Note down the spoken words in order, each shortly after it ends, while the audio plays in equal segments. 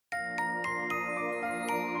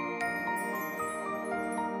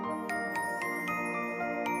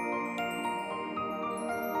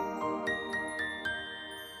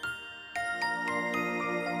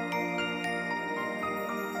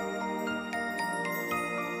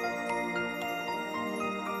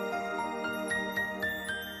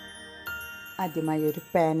ആദ്യമായി ഒരു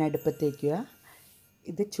പാൻ അടുപ്പത്ത് വയ്ക്കുക.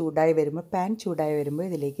 ഇത് ചൂടായി വരുമ്പോൾ പാൻ ചൂടായി വരുമ്പോൾ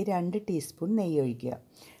ഇതിലേക്ക് 2 ടീസ്പൂൺ നെയ്യ് ഒഴിക്കുക.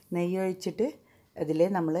 നെയ്യ് ഒഴിച്ചിട്ട് അതിൽ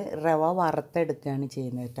നമ്മൾ റവ വറുത്തെടുക്കുകയാണ്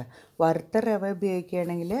ചെയ്യുന്നത് കേട്ടോ. വറുത്ത റവ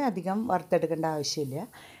ഉപയോഗിക്കുകയാണെങ്കിൽ അധികം വറുത്തെടുക്കേണ്ട ആവശ്യമില്ല.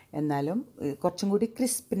 എന്നാലും കുറച്ചും കൂടി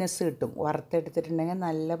ക്രിസ്പിനെസ് കിട്ടും. വറുത്തെടുത്തിട്ടുണ്ടെങ്കിൽ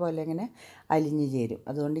നല്ല പോലെ ഇങ്ങനെ അലിഞ്ഞ് ചേരും.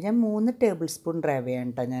 അതുകൊണ്ട് ഞാൻ 3 ടേബിൾ സ്പൂൺ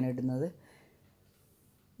റവയാണ് കേട്ടോ ഞാൻ ഇടുന്നത്.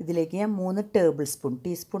 ഇതിലേക്ക് ഞാൻ 3 ടേബിൾ സ്പൂൺ,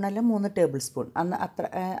 ടീസ്പൂണല്ല 3 ടേബിൾ സ്പൂൺ.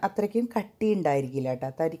 അത്രയ്ക്കും കട്ടി ഉണ്ടായിരിക്കില്ല കേട്ടോ.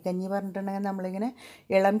 തരിക്കഞ്ഞി പറഞ്ഞിട്ടുണ്ടെങ്കിൽ നമ്മളിങ്ങനെ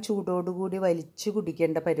ഇളം ചൂടോടുകൂടി വലിച്ചു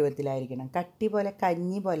കുടിക്കേണ്ട പരുവത്തിലായിരിക്കണം. കട്ടി പോലെ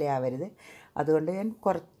കഞ്ഞി പോലെ ആവരുത്. അതുകൊണ്ട് ഞാൻ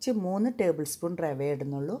കുറച്ച് 3 ടേബിൾ സ്പൂൺ റവ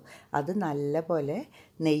ഇടുന്നുള്ളൂ. അത് നല്ല പോലെ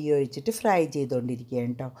നെയ്യ് ഒഴിച്ചിട്ട് ഫ്രൈ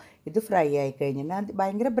ചെയ്തുകൊണ്ടിരിക്കുകയാണ് കേട്ടോ. ഇത് ഫ്രൈ ആയി കഴിഞ്ഞാൽ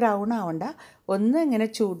ഭയങ്കര ബ്രൗൺ ആവണ്ട, ഒന്ന് ഇങ്ങനെ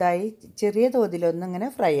ചൂടായി ചെറിയ തോതിലൊന്നിങ്ങനെ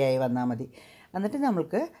ഫ്രൈ ആയി വന്നാൽ മതി. എന്നിട്ട്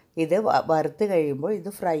നമുക്ക് ഇത് വറുത്ത് കഴിയുമ്പോൾ ഇത്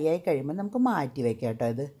ഫ്രൈ ആയി കഴിയുമ്പോൾ നമുക്ക് മാറ്റി വയ്ക്കാം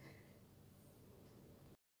കേട്ടോ.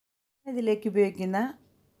 ഇതിലേക്ക് ഉപയോഗിക്കുന്ന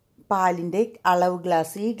പാലിൻ്റെ അളവ്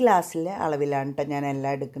ഗ്ലാസ് ഈ ഗ്ലാസ്സിലെ അളവിലാണ് കേട്ടോ ഞാൻ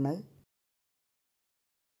എല്ലാം എടുക്കുന്നത്.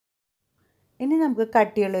 ഇനി നമുക്ക്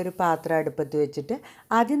കട്ടിയുള്ളൊരു പാത്രം അടുപ്പത്ത് വെച്ചിട്ട്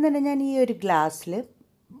ആദ്യം തന്നെ ഞാൻ ഈ ഒരു ഗ്ലാസ്സിൽ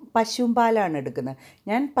പശുവും പാലാണ് എടുക്കുന്നത്.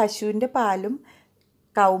 ഞാൻ പശുവിൻ്റെ പാലും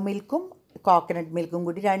കൗ മിൽക്കും കോക്കനട്ട് മിൽക്കും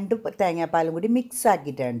കൂടി 2 തേങ്ങാപ്പാലും കൂടി മിക്സ്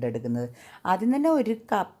ആക്കിയിട്ടാണ് എടുക്കുന്നത്. ആദ്യം തന്നെ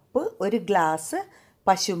ഒരു ഗ്ലാസ്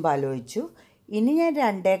പശുവും പാൽ ഒഴിച്ചു. ഇനി ഞാൻ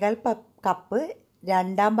 2.25 കപ്പ്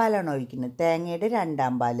രണ്ടാം പാലാണ് ഒഴിക്കുന്നത്. തേങ്ങയുടെ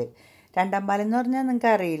രണ്ടാം പാലെന്ന് പറഞ്ഞാൽ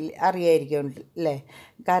നിങ്ങൾക്ക് അറിയായിരിക്കും അല്ലേ.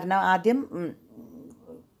 കാരണം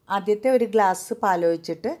ആദ്യത്തെ ഒരു ഗ്ലാസ്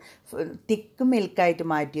പാലൊഴിച്ചിട്ട് തിക്ക് മിൽക്കായിട്ട്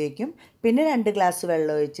മാറ്റി വയ്ക്കും. പിന്നെ 2 ഗ്ലാസ്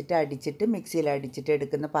വെള്ളം ഒഴിച്ചിട്ട് അടിച്ചിട്ട് മിക്സിയിൽ അടിച്ചിട്ട്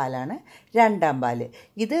എടുക്കുന്ന പാലാണ് രണ്ടാം പാൽ.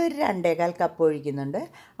 ഇത് ഒരു 2.25 കപ്പ് ഒഴിക്കുന്നുണ്ട്.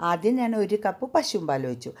 ആദ്യം ഞാൻ 1 കപ്പ് പശുവും പാൽ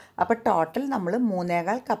ഒഴിച്ചു. അപ്പോൾ ടോട്ടൽ നമ്മൾ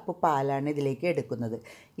 3.25 കപ്പ് പാലാണ് ഇതിലേക്ക് എടുക്കുന്നത്.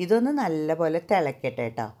 ഇതൊന്ന് നല്ലപോലെ തിളക്കട്ടെ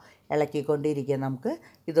കേട്ടോ. ഇളക്കിക്കൊണ്ടിരിക്കുക. നമുക്ക്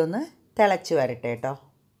ഇതൊന്ന് തിളച്ച് വരട്ടെ കേട്ടോ.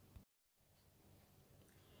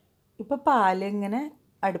 ഇപ്പോൾ പാലിങ്ങനെ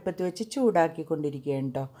അടുപ്പത്ത് വെച്ച് ചൂടാക്കിക്കൊണ്ടിരിക്കുകയാണ്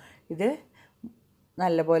കേട്ടോ. ഇത്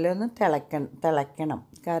നല്ലപോലെ ഒന്ന് തിളയ്ക്കണം.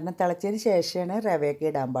 കാരണം തിളച്ചതിന് ശേഷമാണ് റവയൊക്കെ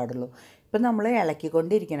ഇടാൻ പാടുള്ളൂ. ഇപ്പം നമ്മൾ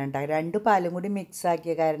ഇളക്കിക്കൊണ്ടിരിക്കണം കേട്ടോ. 2 പാലും കൂടി മിക്സ്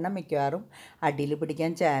ആക്കിയ കാരണം മിക്കവാറും അടിയിൽ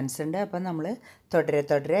പിടിക്കാൻ ചാൻസ് ഉണ്ട്. അപ്പം നമ്മൾ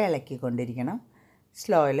തുടരെ ഇളക്കിക്കൊണ്ടിരിക്കണം.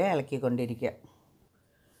 സ്ലോയിൽ ഇളക്കിക്കൊണ്ടിരിക്കുക.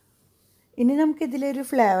 ഇനി നമുക്കിതിലൊരു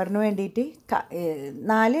ഫ്ലേവറിന് വേണ്ടിയിട്ട്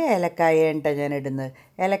 4 ഏലക്കായാണ് കേട്ടോ ഞാൻ ഇടുന്നത്.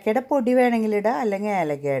 ഏലക്കയുടെ പൊടി വേണമെങ്കിൽ ഇടാം, അല്ലെങ്കിൽ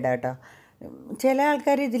ഏലക്ക ഇടാം കേട്ടോ. ചില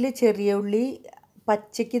ആൾക്കാർ ഇതിൽ ചെറിയ ഉള്ളി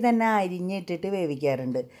പച്ചയ്ക്ക് തന്നെ അരിഞ്ഞിട്ടിട്ട്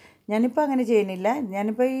വേവിക്കാറുണ്ട്. ഞാനിപ്പോൾ അങ്ങനെ ചെയ്യുന്നില്ല.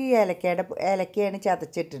 ഞാനിപ്പോൾ ഈ ഏലക്കയാണ്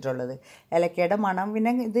ചതച്ചിട്ടിട്ടുള്ളത്. ഏലക്കയുടെ മണം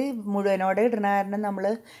പിന്നെ ഇത് മുഴുവനോടെ ഇടുന്ന കാരണം നമ്മൾ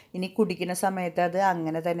ഇനി കുടിക്കുന്ന സമയത്ത് അത്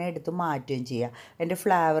അങ്ങനെ തന്നെ എടുത്ത് മാറ്റുകയും ചെയ്യുക. അതിൻ്റെ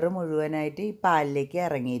ഫ്ലേവർ മുഴുവനായിട്ട് ഈ പാലിലേക്ക്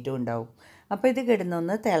ഇറങ്ങിയിട്ടും ഉണ്ടാവും. അപ്പോൾ ഇത്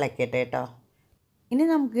കിടന്നൊന്ന് തിളക്കട്ടെ കേട്ടോ. ഇനി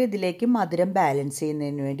നമുക്ക് ഇതിലേക്ക് മധുരം ബാലൻസ്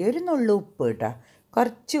ചെയ്യുന്നതിന് വേണ്ടി ഒരു നുള്ളു ഉപ്പ് ഇട്ടാൽ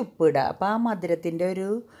കുറച്ച് ഉപ്പ് ഇടുക. അപ്പോൾ ആ മധുരത്തിൻ്റെ ഒരു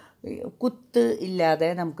കുത്ത് ഇല്ലാതെ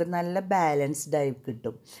നമുക്ക് നല്ല ബാലൻസ്ഡ് ആയി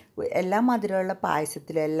കിട്ടും. എല്ലാ മധുരമുള്ള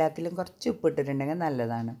പായസത്തിലും എല്ലാത്തിലും കുറച്ച് ഉപ്പിട്ടിട്ടുണ്ടെങ്കിൽ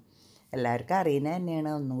നല്ലതാണ്. എല്ലാവർക്കും അറിയുന്നത് തന്നെയാണ്,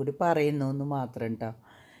 ഒന്നും കൂടി പറയുന്നു എന്ന് മാത്രം കേട്ടോ.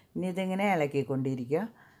 ഇനി ഇതിങ്ങനെ ഇളക്കിക്കൊണ്ടിരിക്കുക.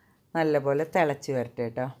 നല്ലപോലെ തിളച്ച് വരട്ടെ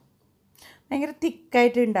കേട്ടോ. ഭയങ്കര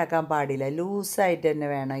തിക്കായിട്ട് ഉണ്ടാക്കാൻ പാടില്ല, ലൂസായിട്ട് തന്നെ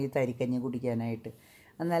വേണം ഈ തരിക്കഞ്ഞി കുടിക്കാനായിട്ട്.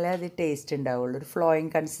 എന്നാലേ അത് ടേസ്റ്റ് ഉണ്ടാവുള്ളൂ. ഒരു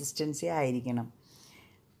ഫ്ലോയിങ് കൺസിസ്റ്റൻസി ആയിരിക്കണം.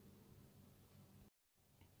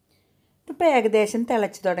 ഇപ്പോൾ ഏകദേശം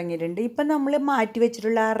തിളച്ച് തുടങ്ങിയിട്ടുണ്ട്. ഇപ്പം നമ്മൾ മാറ്റി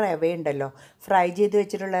വെച്ചിട്ടുള്ള ആ റവ ഉണ്ടല്ലോ, ഫ്രൈ ചെയ്ത്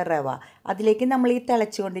വെച്ചിട്ടുള്ള റവ, അതിലേക്ക് നമ്മൾ ഈ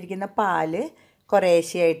തിളച്ചുകൊണ്ടിരിക്കുന്ന പാല്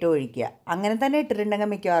കുറേശ്ശെയായിട്ട് ഒഴിക്കുക. അങ്ങനെ തന്നെ ഇട്ടിട്ടുണ്ടെങ്കിൽ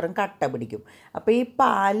മിക്കവാറും കട്ട പിടിക്കും. അപ്പോൾ ഈ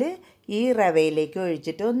പാല് ഈ റവയിലേക്ക്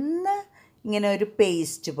ഒഴിച്ചിട്ട് ഒന്ന് ഇങ്ങനെ ഒരു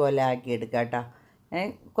പേസ്റ്റ് പോലെ ആക്കിയെടുക്കുക കേട്ടോ.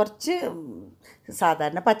 കുറച്ച്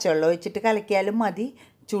സാധാരണ പച്ചവെള്ളം ഒഴിച്ചിട്ട് കലക്കിയാലും മതി.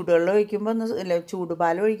 ചൂടുവെള്ളം ഒഴിക്കുമ്പോൾ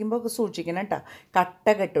ചൂടുപാൽ ഒഴിക്കുമ്പോൾ സൂക്ഷിക്കണം കേട്ടോ. കട്ട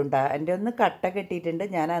കെട്ടുണ്ടോ? എൻ്റെ ഒന്ന് കട്ട കെട്ടിയിട്ടുണ്ട്.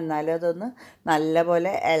 ഞാൻ എന്നാലും അതൊന്ന്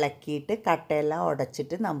നല്ലപോലെ ഇളക്കിയിട്ട് കട്ടയെല്ലാം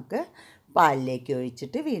ഉടച്ചിട്ട് നമുക്ക് പാലിലേക്ക്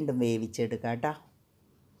ഒഴിച്ചിട്ട് വീണ്ടും വേവിച്ചെടുക്കാം കേട്ടോ.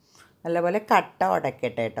 നല്ലപോലെ കട്ട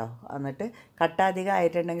ഉടക്കട്ടെ കേട്ടോ. എന്നിട്ട് കട്ട അധികം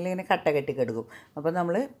ആയിട്ടുണ്ടെങ്കിൽ ഇങ്ങനെ കട്ട കെട്ടി കിടക്കും. അപ്പോൾ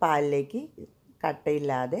നമ്മൾ പാലിലേക്ക്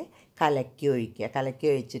കട്ടയില്ലാതെ കലക്കി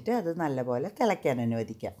ഒഴിച്ചിട്ട് അത് നല്ലപോലെ തിളയ്ക്കാൻ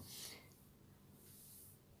അനുവദിക്കാം.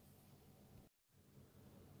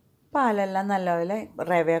 പാലെല്ലാം നല്ലപോലെ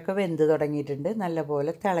റവയൊക്കെ വെന്ത് തുടങ്ങിയിട്ടുണ്ട്,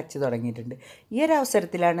 നല്ലപോലെ തിളച്ച് തുടങ്ങിയിട്ടുണ്ട്. ഈ ഒരു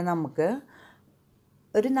അവസരത്തിലാണ് നമുക്ക്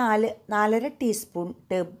ഒരു 4.5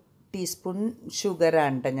 ടീസ്പൂൺ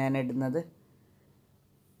ഷുഗറാണ് കേട്ടോ ഞാൻ ഇടുന്നത്.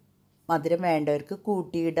 മധുരം വേണ്ടവർക്ക്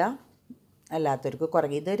കൂട്ടിയിടാം, അല്ലാത്തവർക്ക്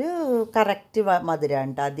കുറയ്ക്കും. ഇതൊരു കറക്റ്റ്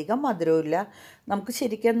മധുരമാണ് കേട്ടോ. അധികം മധുരമില്ല. നമുക്ക്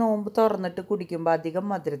ശരിക്കും നോമ്പ് തുറന്നിട്ട് കുടിക്കുമ്പോൾ അധികം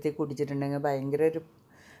മധുരത്തിൽ കുടിച്ചിട്ടുണ്ടെങ്കിൽ ഭയങ്കര ഒരു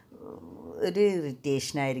ഒരു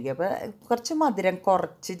ഇറിറ്റേഷനായിരിക്കും. അപ്പോൾ കുറച്ച് മധുരം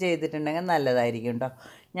കുറച്ച് ചെയ്തിട്ടുണ്ടെങ്കിൽ നല്ലതായിരിക്കും കേട്ടോ.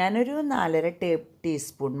 ഞാനൊരു 4.5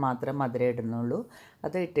 ടീസ്പൂൺ മാത്രം മധുരം ഇടുന്നുള്ളൂ.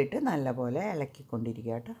 അത് ഇട്ടിട്ട് നല്ലപോലെ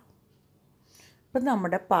ഇളക്കിക്കൊണ്ടിരിക്കുക കേട്ടോ. ഇപ്പം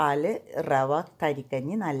നമ്മുടെ പാല് റവ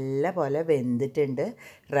തരിക്കഞ്ഞി നല്ല പോലെ വെന്തിട്ടുണ്ട്.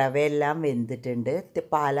 റവയെല്ലാം വെന്തിട്ടുണ്ട്.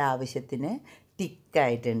 പാൽ ആവശ്യത്തിന്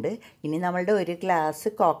തിക്കായിട്ടുണ്ട്. ഇനി നമ്മളുടെ 1 ഗ്ലാസ്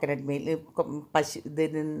കോക്കനട്ട്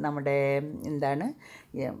ഇത് നമ്മുടെ എന്താണ്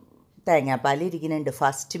തേങ്ങാപ്പാൽ ഇരിക്കുന്നുണ്ട്,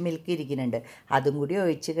 ഫസ്റ്റ് മിൽക്ക് ഇരിക്കുന്നുണ്ട്. അതും കൂടി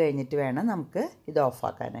ഒഴിച്ച് കഴിഞ്ഞിട്ട് വേണം നമുക്ക് ഇത്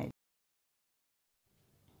ഓഫാക്കാനായിട്ട്.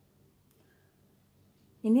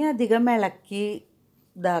 ഇനി അധികം ഇളക്കി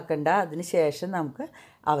ഇതാക്കണ്ട. അതിന് ശേഷം നമുക്ക്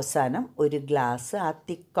അവസാനം 1 ഗ്ലാസ് ആ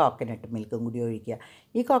തിക്ക് കോക്കനട്ട് മിൽക്കും കൂടി ഒഴിക്കുക.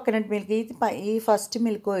 ഈ കോക്കനട്ട് മിൽക്ക് ഈ ഫസ്റ്റ്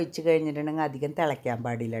മിൽക്ക് ഒഴിച്ച് കഴിഞ്ഞിട്ടുണ്ടെങ്കിൽ അധികം തിളയ്ക്കാൻ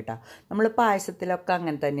പാടില്ല കേട്ടോ. നമ്മൾ പായസത്തിലൊക്കെ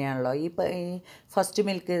അങ്ങനെ തന്നെയാണല്ലോ. ഈ ഫസ്റ്റ്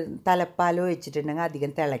മിൽക്ക് തലപ്പാൽ ഒഴിച്ചിട്ടുണ്ടെങ്കിൽ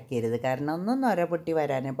അധികം തിളയ്ക്കരുത്. കാരണം ഒന്ന് നൊര പൊട്ടി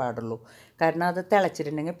വരാനേ പാടുള്ളൂ. കാരണം അത്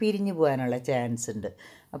തിളച്ചിട്ടുണ്ടെങ്കിൽ പിരിഞ്ഞു പോകാനുള്ള ചാൻസ് ഉണ്ട്.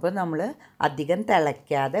 അപ്പോൾ നമ്മൾ അധികം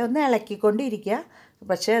തിളയ്ക്കാതെ ഒന്ന് ഇളക്കിക്കൊണ്ടിരിക്കുക.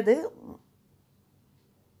 പക്ഷേ അത്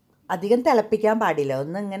അധികം തിളപ്പിക്കാൻ പാടില്ല.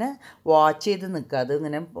 ഒന്നിങ്ങനെ വാച്ച് ചെയ്ത് നിൽക്കുക, അത്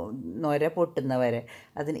ഇങ്ങനെ നൊര പൊട്ടുന്നവരെ.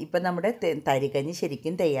 ഇപ്പം നമ്മുടെ തരിക്കഞ്ഞി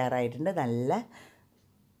ശരിക്കും തയ്യാറായിട്ടുണ്ട്. നല്ല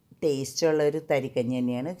ടേസ്റ്റുള്ളൊരു തരിക്കഞ്ഞി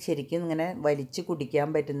തന്നെയാണ്. ശരിക്കും ഇങ്ങനെ വലിച്ച് കുടിക്കാൻ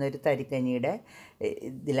പറ്റുന്ന ഒരു തരിക്കഞ്ഞിയുടെ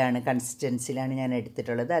കൺസിസ്റ്റൻസിലാണ് ഞാൻ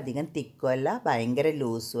എടുത്തിട്ടുള്ളത്. അധികം തിക്കും അല്ല, ഭയങ്കര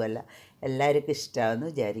ലൂസും അല്ല. എല്ലാവർക്കും ഇഷ്ടമാണെന്ന്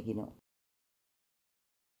വിചാരിക്കുന്നു.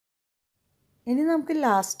 ഇനി നമുക്ക്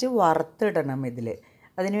ലാസ്റ്റ് വറുത്തിടണം ഇതിൽ.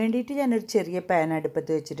 അതിന് വേണ്ടിയിട്ട് ഞാനൊരു ചെറിയ പാൻ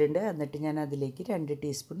അടുപ്പത്ത് വെച്ചിട്ടുണ്ട്. എന്നിട്ട് ഞാൻ അതിലേക്ക് 2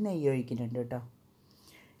 ടീസ്പൂൺ നെയ്യ് ഒഴിക്കുന്നുണ്ട് കേട്ടോ.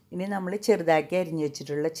 ഇനി നമ്മൾ ചെറുതാക്കി അരിഞ്ഞ്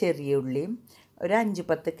വെച്ചിട്ടുള്ള ചെറിയ ഉള്ളിയും ഒരു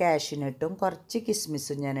 5-10 കാഷ്യൂനട്ടും കുറച്ച്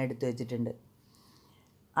കിസ്മിസും ഞാൻ എടുത്ത് വെച്ചിട്ടുണ്ട്.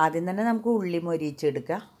 ആദ്യം തന്നെ നമുക്ക് ഉള്ളി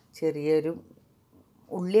മൊരിയിച്ചെടുക്കാം. ചെറിയൊരു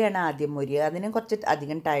ഉള്ളിയാണ് ആദ്യം മൊരിയുക. അതിന് കുറച്ച്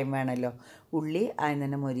അധികം ടൈം വേണമല്ലോ. ഉള്ളി ആദ്യം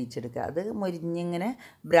തന്നെ മൊരിയിച്ചെടുക്കുക. അത് മൊരിഞ്ഞിങ്ങനെ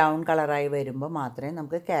ബ്രൗൺ കളറായി വരുമ്പോൾ മാത്രമേ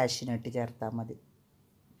നമുക്ക് കാഷ്യൂനട്ട് ചേർത്താൽ മതി.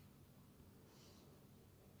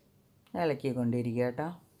 ഇളക്കിക്കൊണ്ടിരിക്കുക കേട്ടോ.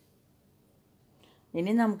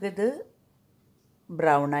 ഇനി നമുക്കിത്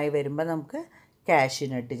ബ്രൗണായി വരുമ്പോൾ നമുക്ക്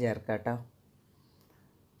കാഷ്യൂനട്ട് ചേർക്കാം കേട്ടോ.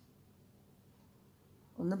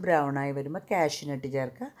 ഒന്ന് ബ്രൗണായി വരുമ്പോൾ കാഷ്യൂനട്ട്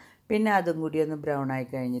ചേർക്കുക. പിന്നെ അതും കൂടി ഒന്ന് ബ്രൗൺ ആയി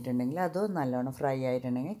കഴിഞ്ഞിട്ടുണ്ടെങ്കിൽ അതും നല്ലോണം ഫ്രൈ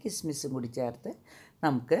ആയിട്ടുണ്ടെങ്കിൽ കിസ്മിസും കൂടി ചേർത്ത്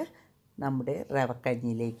നമുക്ക് നമ്മുടെ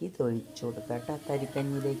റവക്കഞ്ഞിയിലേക്ക് ഇത് ഒഴിച്ചു കൊടുക്കാം കേട്ടോ,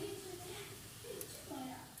 തരിക്കഞ്ഞിയിലേക്ക്.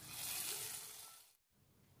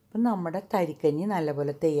 അപ്പം നമ്മുടെ തരിക്കഞ്ഞി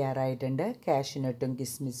നല്ലപോലെ തയ്യാറായിട്ടുണ്ട്. കാഷ്യൂനട്ടും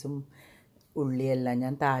കിസ്മിസും ഉള്ളിയെല്ലാം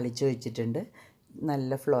ഞാൻ താളിച്ച് വെച്ചിട്ടുണ്ട്.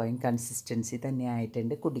 നല്ല ഫ്ലോയിങ് കൺസിസ്റ്റൻസി തന്നെ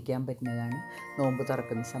ആയിട്ടുണ്ട്. കുടിക്കാൻ പറ്റുന്നതാണ്. നോമ്പ്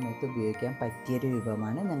തുറക്കുന്ന സമയത്ത് ഉപയോഗിക്കാൻ പറ്റിയൊരു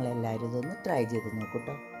വിഭവമാണ്. നിങ്ങളെല്ലാവരും ഇതൊന്ന് ട്രൈ ചെയ്ത്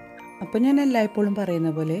നോക്കൂട്ടോ. അപ്പോൾ ഞാൻ എല്ലായ്പ്പോഴും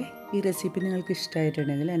പറയുന്ന പോലെ ഈ റെസിപ്പി നിങ്ങൾക്ക്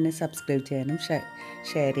ഇഷ്ടമായിട്ടുണ്ടെങ്കിൽ എന്നെ സബ്സ്ക്രൈബ് ചെയ്യാനും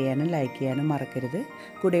ഷെയർ ചെയ്യാനും ലൈക്ക് ചെയ്യാനും മറക്കരുത്.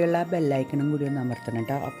 കൂടെയുള്ള ആ ബെല്ലൈക്കണും കൂടി ഒന്ന് അമർത്തണം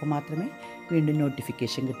കേട്ടോ. അപ്പോൾ മാത്രമേ വീണ്ടും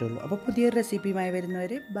നോട്ടിഫിക്കേഷൻ കിട്ടുള്ളൂ. അപ്പോൾ പുതിയൊരു റെസിപ്പിയുമായി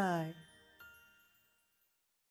വരുന്നവരെ ബൈ.